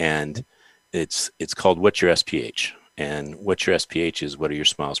 and it's called "What's Your SPH?" And "What's your SPH" is "What are your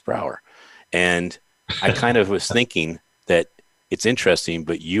smiles per hour?" And I kind of was thinking that it's interesting,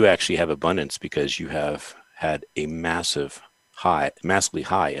 but you actually have abundance because you have had a massively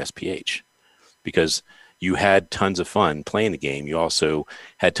high SPH, because you had tons of fun playing the game. You also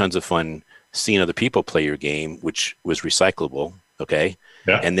had tons of fun seeing other people play your game, which was recyclable. Okay.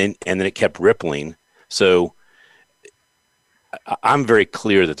 Yeah. And then it kept rippling. So I'm very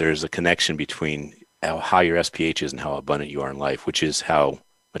clear that there's a connection between how high your SPH is and how abundant you are in life, which is how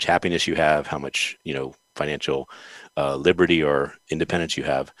much happiness you have, how much, financial liberty or independence you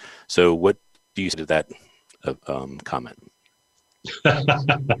have. So what do you say to that comment?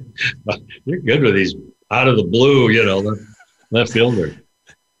 You're good with these out of the blue, left fielder.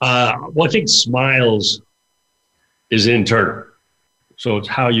 Well, I think smiles is internal. So it's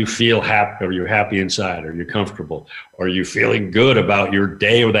how you feel happy. Are you happy inside? Are you comfortable? Are you feeling good about your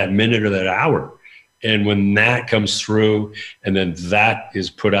day or that minute or that hour? And when that comes through and then that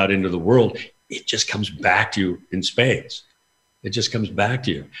is put out into the world, it just comes back to you in spades. It just comes back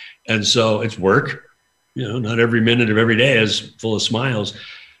to you. And so it's work. Not every minute of every day is full of smiles.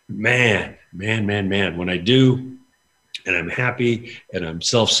 Man. When I do, and I'm happy and I'm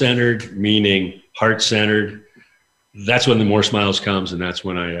self-centered, meaning heart-centered, that's when the more smiles comes, and that's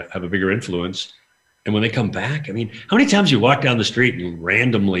when I have a bigger influence. And when they come back, I mean, how many times you walk down the street and you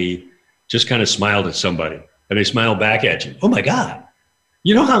randomly just kind of smiled at somebody and they smile back at you? Oh my God.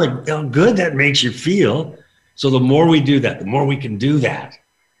 You know how good that makes you feel. So the more we do that, the more we can do that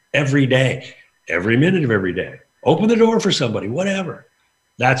every day, every minute of every day. Open the door for somebody, whatever.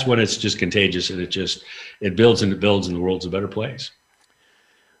 That's when it's just contagious, and it builds and it builds, and the world's a better place.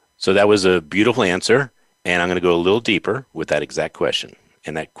 So that was a beautiful answer. And I'm going to go a little deeper with that exact question.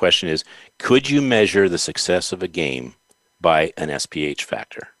 And that question is, could you measure the success of a game by an SPH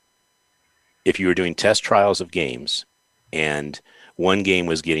factor? If you were doing test trials of games and one game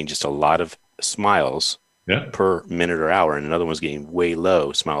was getting just a lot of smiles per minute or hour and another one was getting way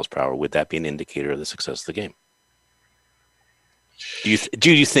low smiles per hour, would that be an indicator of the success of the game? Do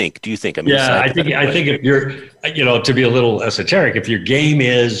you think? I mean, I think if you're, to be a little esoteric, if your game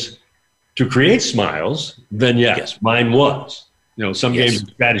is to create smiles, then yes. Mine was. Some games,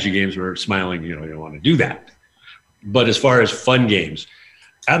 strategy games, were smiling. You don't want to do that. But as far as fun games,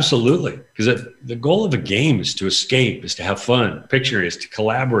 absolutely, because the goal of a game is to escape, is to have fun. Picture is to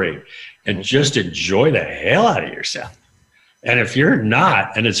collaborate and just enjoy the hell out of yourself. And if you're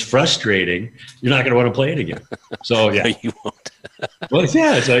not, and it's frustrating, you're not going to want to play it again. So yeah, you won't. Well,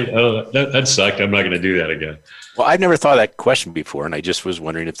 yeah, it's like, that sucked. I'm not going to do that again. Well, I've never thought of that question before, and I just was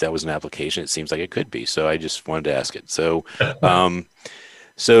wondering if that was an application. It seems like it could be, so I just wanted to ask it. So,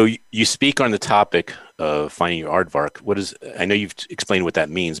 so you speak on the topic of finding your aardvark. I know you've explained what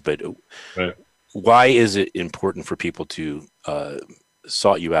that means, but why is it important for people to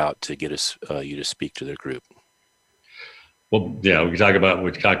sought you out to get you to speak to their group? Well, yeah, we talk about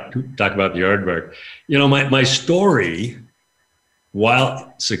the aardvark. My story,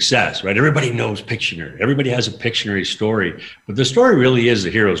 while success, right? Everybody knows Pictionary. Everybody has a Pictionary story, but the story really is the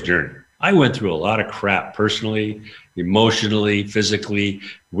hero's journey. I went through a lot of crap personally, emotionally, physically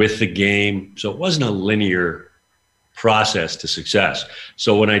with the game. So it wasn't a linear process to success.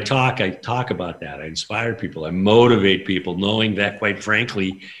 So when I talk about that. I inspire people. I motivate people, knowing that, quite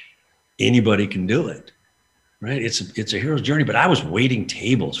frankly, anybody can do it. Right? It's a hero's journey, but I was waiting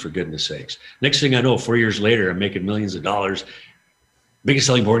tables, for goodness sakes. Next thing I know, 4 years later, I'm making millions of dollars, biggest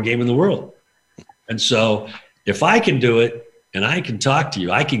selling board game in the world. And so if I can do it and I can talk to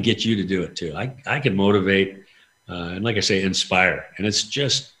you, I can get you to do it too. I can motivate and, like I say, inspire. And it's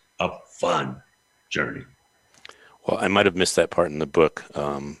just a fun journey. Well, I might have missed that part in the book.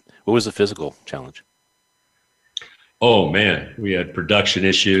 What was the physical challenge? Oh man, we had production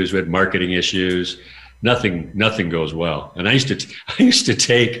issues. We had marketing issues. Nothing goes well. And I used to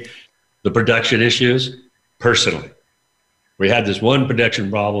take the production issues personally. We had this one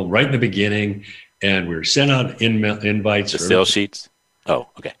production problem right in the beginning, and we were sent out invites. The sales sheets? Oh,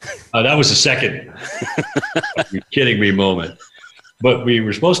 okay. That was the second you're kidding me moment. But we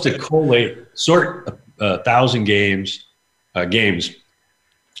were supposed to sort 1,000 games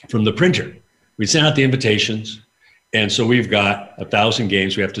from the printer. We sent out the invitations, and so we've got 1,000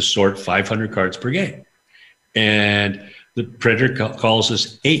 games. We have to sort 500 cards per game. And the printer calls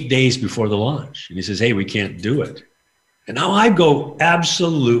us 8 days before the launch. And he says, hey, we can't do it. And now I go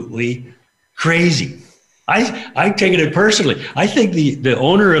absolutely crazy. I take it personally. I think the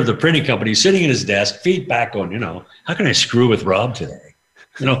owner of the printing company is sitting at his desk, feet back going, how can I screw with Rob today?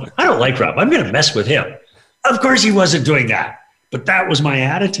 I don't like Rob. I'm going to mess with him. Of course he wasn't doing that. But that was my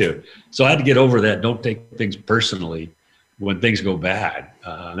attitude. So I had to get over that. Don't take things personally when things go bad.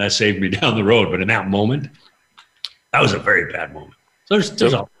 That saved me down the road. But in that moment, that was a very bad moment. So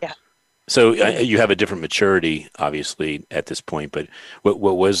there's all. Yeah. So you have a different maturity, obviously, at this point. But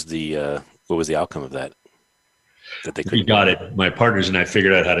what was the outcome of that? We got it. My partners and I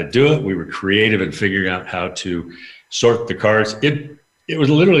figured out how to do it. We were creative in figuring out how to sort the cards. It would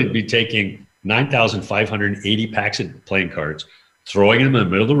literally be taking 9,580 packs of playing cards, throwing them in the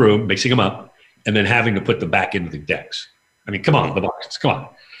middle of the room, mixing them up, and then having to put them back into the decks. I mean, come on, the boxes, come on.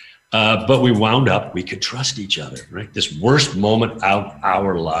 But we wound up, we could trust each other, right? This worst moment of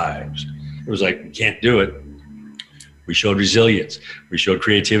our lives. It was like, we can't do it. We showed resilience. We showed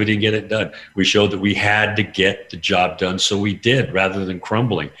creativity and get it done. We showed that we had to get the job done, so we did, rather than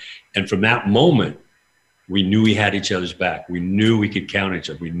crumbling. And from that moment, we knew we had each other's back. We knew we could count on each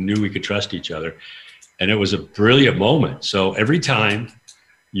other. We knew we could trust each other. And it was a brilliant moment. So every time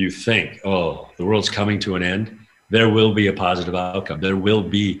you think, oh, the world's coming to an end, there will be a positive outcome. There will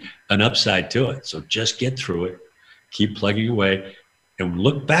be an upside to it. So just get through it, keep plugging away, and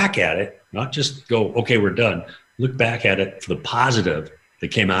look back at it, not just go, okay, we're done. Look back at it for the positive that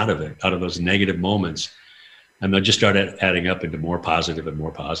came out of it, out of those negative moments. And they'll just start adding up into more positive and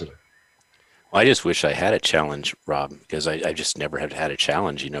more positive. Well, I just wish I had a challenge, Rob, because I just never have had a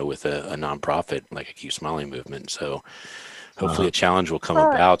challenge, with a nonprofit like a Keep Smiling movement. So hopefully a challenge will come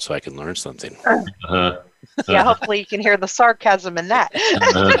about so I can learn something. Yeah, hopefully you can hear the sarcasm in that.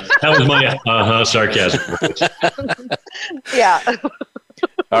 That was my sarcasm. Yeah.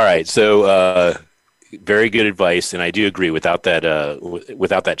 All right. So very good advice. And I do agree, without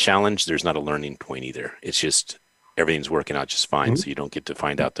that challenge, there's not a learning point either. It's just everything's working out just fine. So you don't get to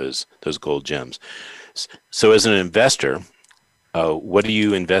find out those gold gems. So as an investor, what do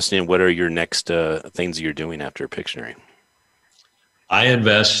you invest in? What are your next things you're doing after Pictionary? I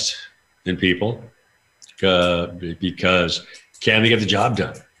invest in people because can they get the job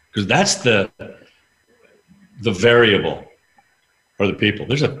done? Because that's the variable for the people.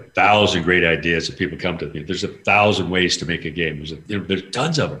 There's 1,000 great ideas that people come to me. There's 1,000 ways to make a game. There's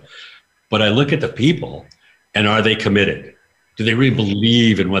tons of them. But I look at the people, and are they committed? Do they really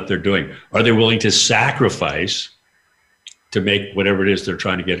believe in what they're doing? Are they willing to sacrifice to make whatever it is they're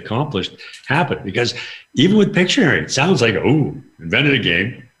trying to get accomplished happen? Because even with Pictionary, it sounds like, invented a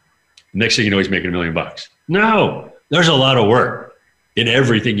game. Next thing you know, he's making $1 million. No, there's a lot of work in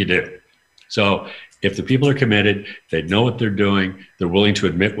everything you do. So if the people are committed, they know what they're doing, they're willing to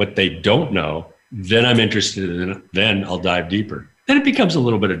admit what they don't know, then I'm interested in it. Then I'll dive deeper. Then it becomes a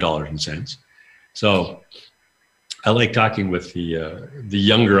little bit of dollars and cents. So I like talking with the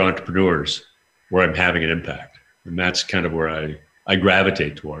younger entrepreneurs where I'm having an impact. And that's kind of where I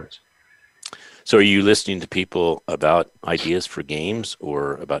gravitate towards. So are you listening to people about ideas for games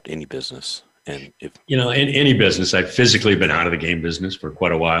or about any business? And if in any business, I've physically been out of the game business for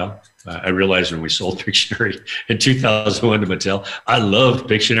quite a while. I realized when we sold Pictionary in 2001 to Mattel, I loved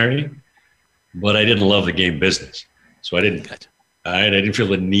Pictionary, but I didn't love the game business. So I didn't feel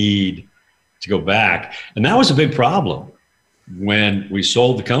the need to go back. And that was a big problem. When we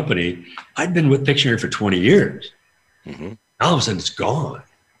sold the company, I'd been with Pictionary for 20 years. Mm-hmm. All of a sudden it's gone.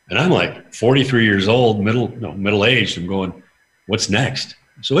 And I'm like 43 years old, middle-aged. I'm going, what's next?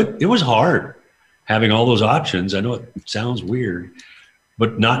 So it was hard having all those options. I know it sounds weird,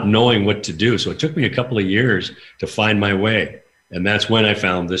 but not knowing what to do. So it took me a couple of years to find my way. And that's when I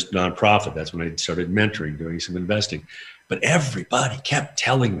found this nonprofit. That's when I started mentoring, doing some investing. But everybody kept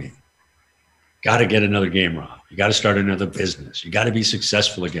telling me, got to get another game, Rob. You got to start another business. You got to be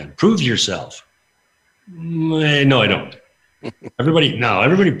successful again. Prove yourself. No, I don't.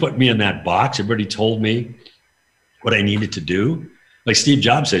 Everybody put me in that box. Everybody told me what I needed to do. Like Steve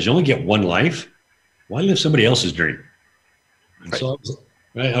Jobs says, you only get one life. Why live somebody else's dream? Right. So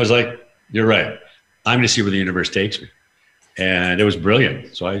I was like, you're right. I'm going to see where the universe takes me. And it was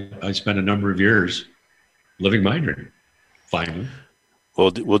brilliant. So I spent a number of years living my dream, finally.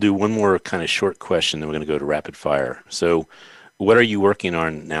 Well, we'll do one more kind of short question, then we're going to go to rapid fire. So what are you working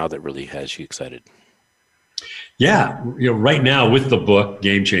on now that really has you excited? Yeah, right now with the book,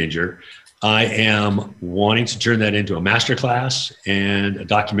 Game Changer, I am wanting to turn that into a masterclass and a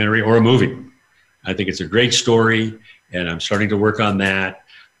documentary or a movie. I think it's a great story, and I'm starting to work on that.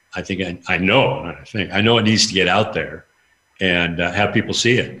 I know it needs to get out there and have people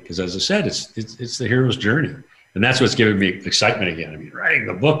see it. Because as I said, it's the hero's journey. And that's what's giving me excitement again. I mean, writing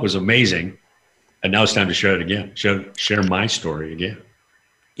the book was amazing, and now it's time to share it again, share my story again.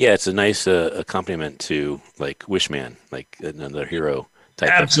 Yeah, it's a nice accompaniment to like Wishman, like another hero type.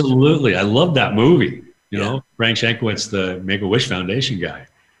 Absolutely. I love that movie. You know, Frank Shankowitz, the Make-A-Wish Foundation guy.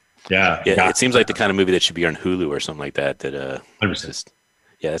 Yeah. It seems like the kind of movie that should be on Hulu or something like that.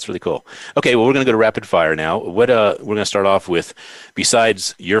 That's really cool. Okay, well, we're going to go to rapid fire now. We're going to start off with,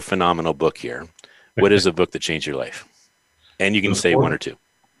 besides your phenomenal book here, what is a book that changed your life? And you can say one or two.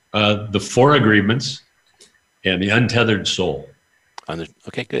 The 4 Agreements and The Untethered Soul.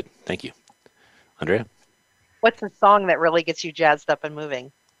 Okay, good. Thank you. Andrea? What's the song that really gets you jazzed up and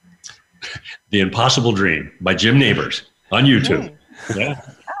moving? The Impossible Dream by Jim Nabors on YouTube. Yeah.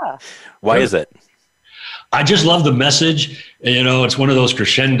 Why is that? I just love the message. It's one of those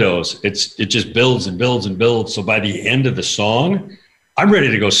crescendos. It just builds and builds and builds. So by the end of the song, I'm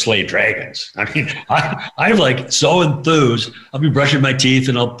ready to go slay dragons. I mean, I'm like so enthused. I'll be brushing my teeth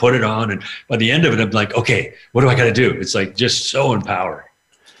and I'll put it on. And by the end of it, I'm like, okay, what do I got to do? It's like just so empowering.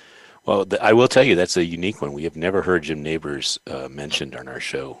 Well, I will tell you, that's a unique one. We have never heard Jim Nabors mentioned on our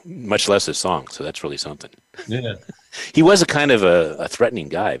show, much less a song. So that's really something. Yeah. He was a kind of a threatening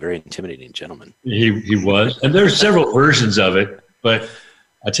guy, very intimidating gentleman. He was. And there's several versions of it. But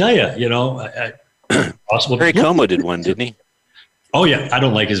I tell you, possible. Harry Como did one, didn't he? Oh, yeah. I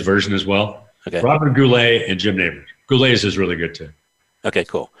don't like his version as well. Okay. Robert Goulet and Jim Nabors. Goulet's is really good, too. Okay,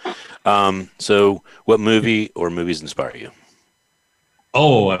 cool. So what movie or movies inspire you?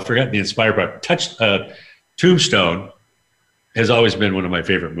 Oh, I forgot the inspired part. Tombstone has always been one of my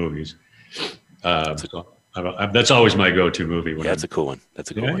favorite movies. That's always my go-to movie. Yeah, that's a cool one.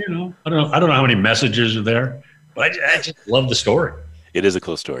 That's a cool one. I don't know how many messages are there, but I just love the story. It is a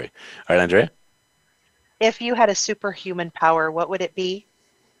cool story. All right, Andrea? If you had a superhuman power, what would it be?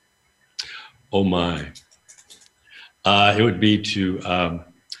 Oh, my. It would be to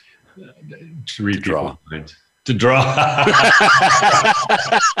read draw. people's minds. To draw.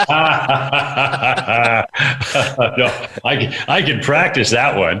 No, I can practice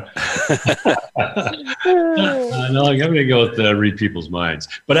that one. No, I'm going to go with read people's minds.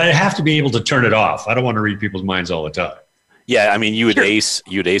 But I have to be able to turn it off. I don't want to read people's minds all the time. Yeah, I mean, you would ace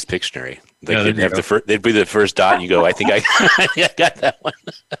Pictionary. Like Yeah, they'd be the first dot, and you go, I think I got that one.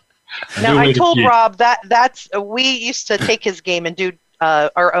 Now, I told Rob that's we used to take his game and do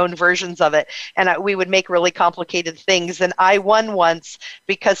our own versions of it, and we would make really complicated things. And I won once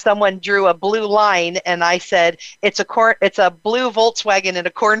because someone drew a blue line, and I said it's a blue Volkswagen in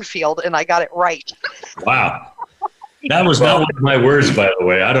a cornfield, and I got it right. Wow, that was not one of my words, by the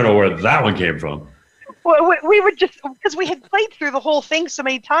way. I don't know where that one came from. Well, we would just, because we had played through the whole thing so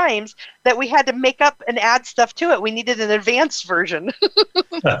many times that we had to make up and add stuff to it. We needed an advanced version.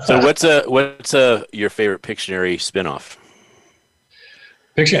 So what's your favorite Pictionary spinoff?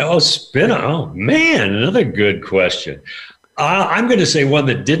 Spinoff. Oh man, another good question. I'm going to say one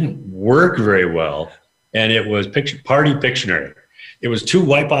that didn't work very well, and it was Party Pictionary. It was 2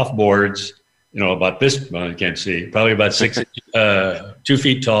 wipe-off boards, about this. Well, you can't see. Probably about 2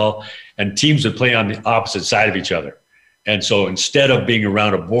 feet tall. And teams would play on the opposite side of each other. And so instead of being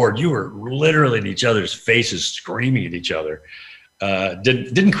around a board, you were literally in each other's faces screaming at each other.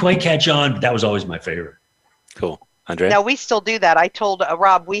 Didn't quite catch on, but that was always my favorite. Cool. Andrea? Now, we still do that. I told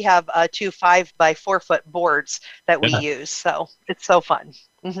Rob we have 2 5-by-4 foot boards that we use. So it's so fun.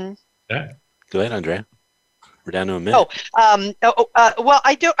 Mm-hmm. Yeah. Go ahead, Andrea. We're down to a minute. Well,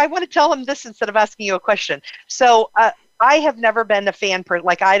 I want to tell him this instead of asking you a question. So I have never been a fan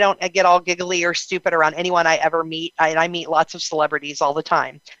I don't get all giggly or stupid around anyone I ever meet. I meet lots of celebrities all the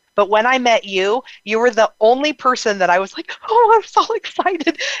time. But when I met you, you were the only person that I was like, oh, I'm so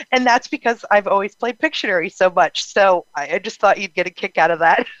excited. And that's because I've always played Pictionary so much. So I just thought you'd get a kick out of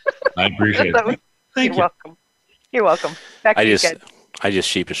that. I appreciate it. You're welcome. You're welcome. Back to you, kid. I just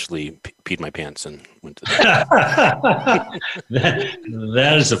sheepishly peed my pants and went to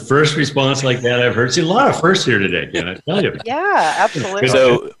that is the first response like that I've heard. See, a lot of firsts here today, can I tell you? Yeah, absolutely.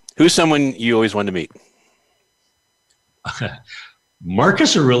 So who's someone you always wanted to meet?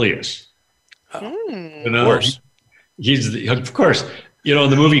 Marcus Aurelius. Of course. Of course, in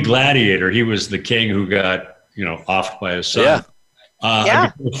the movie Gladiator, he was the king who got, offed by his son. Yeah.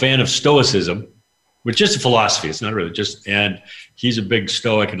 I'm a fan of Stoicism, which is a philosophy. It's not religious. And he's a big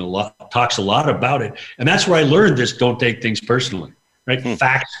Stoic and talks a lot about it. And that's where I learned this: don't take things personally, right?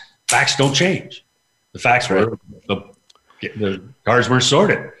 Facts don't change. The facts were the cards weren't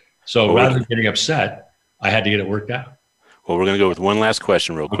sorted. So rather than getting upset, I had to get it worked out. Well, we're going to go with one last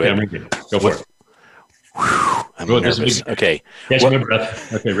question real quick. Okay, I'm ready. Go for it. I'm nervous. Okay. Catch my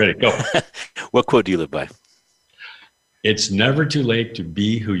breath. Okay, ready. Go. What quote do you live by? It's never too late to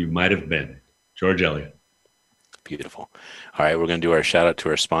be who you might have been. George Eliot. Beautiful. All right, we're going to do our shout out to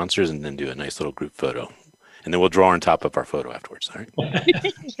our sponsors and then do a nice little group photo. And then we'll draw on top of our photo afterwards. All right.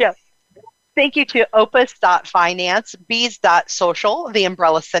 Yes. Thank you to Opus.finance, Bees.social, the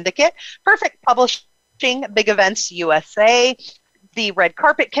Umbrella Syndicate, Perfect Publishing, Big Events USA, the Red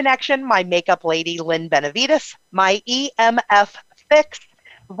Carpet Connection, my makeup lady, Lynn Benavides, my EMF Fix,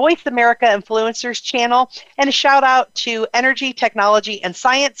 Voice America Influencers channel, and a shout out to Energy, Technology, and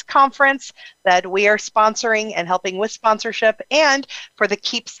Science Conference that we are sponsoring and helping with sponsorship, and for the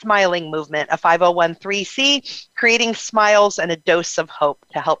Keep Smiling movement, a 501(c), creating smiles and a dose of hope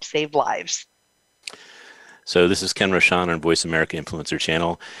to help save lives. So this is Ken Rochon on Voice America Influencer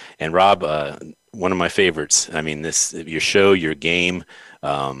channel. And Rob, one of my favorites. I mean, your show, your game.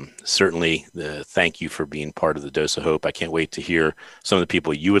 Certainly, thank you for being part of the Dose of Hope. I can't wait to hear some of the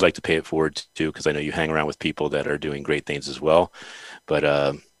people you would like to pay it forward to, because I know you hang around with people that are doing great things as well.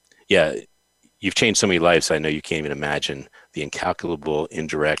 But yeah, you've changed so many lives. I know you can't even imagine the incalculable,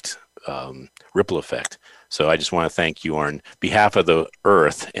 indirect ripple effect. So I just want to thank you on behalf of the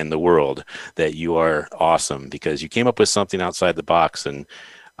earth and the world that you are awesome, because you came up with something outside the box, and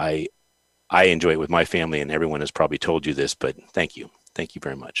I enjoy it with my family, and everyone has probably told you this, but thank you. Thank you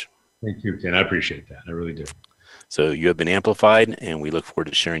very much. Thank you, Ken. I appreciate that. I really do. So you have been amplified, and we look forward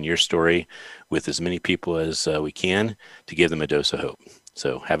to sharing your story with as many people as we can to give them a dose of hope.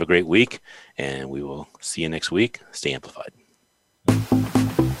 So have a great week, and we will see you next week. Stay amplified.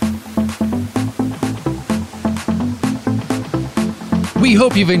 We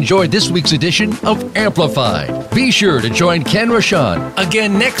hope you've enjoyed this week's edition of Amplified. Be sure to join Ken Rochon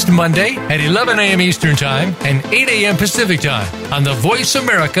again next Monday at 11 a.m. Eastern Time and 8 a.m. Pacific Time on the Voice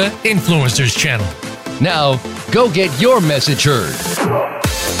America Influencers Channel. Now, go get your message heard.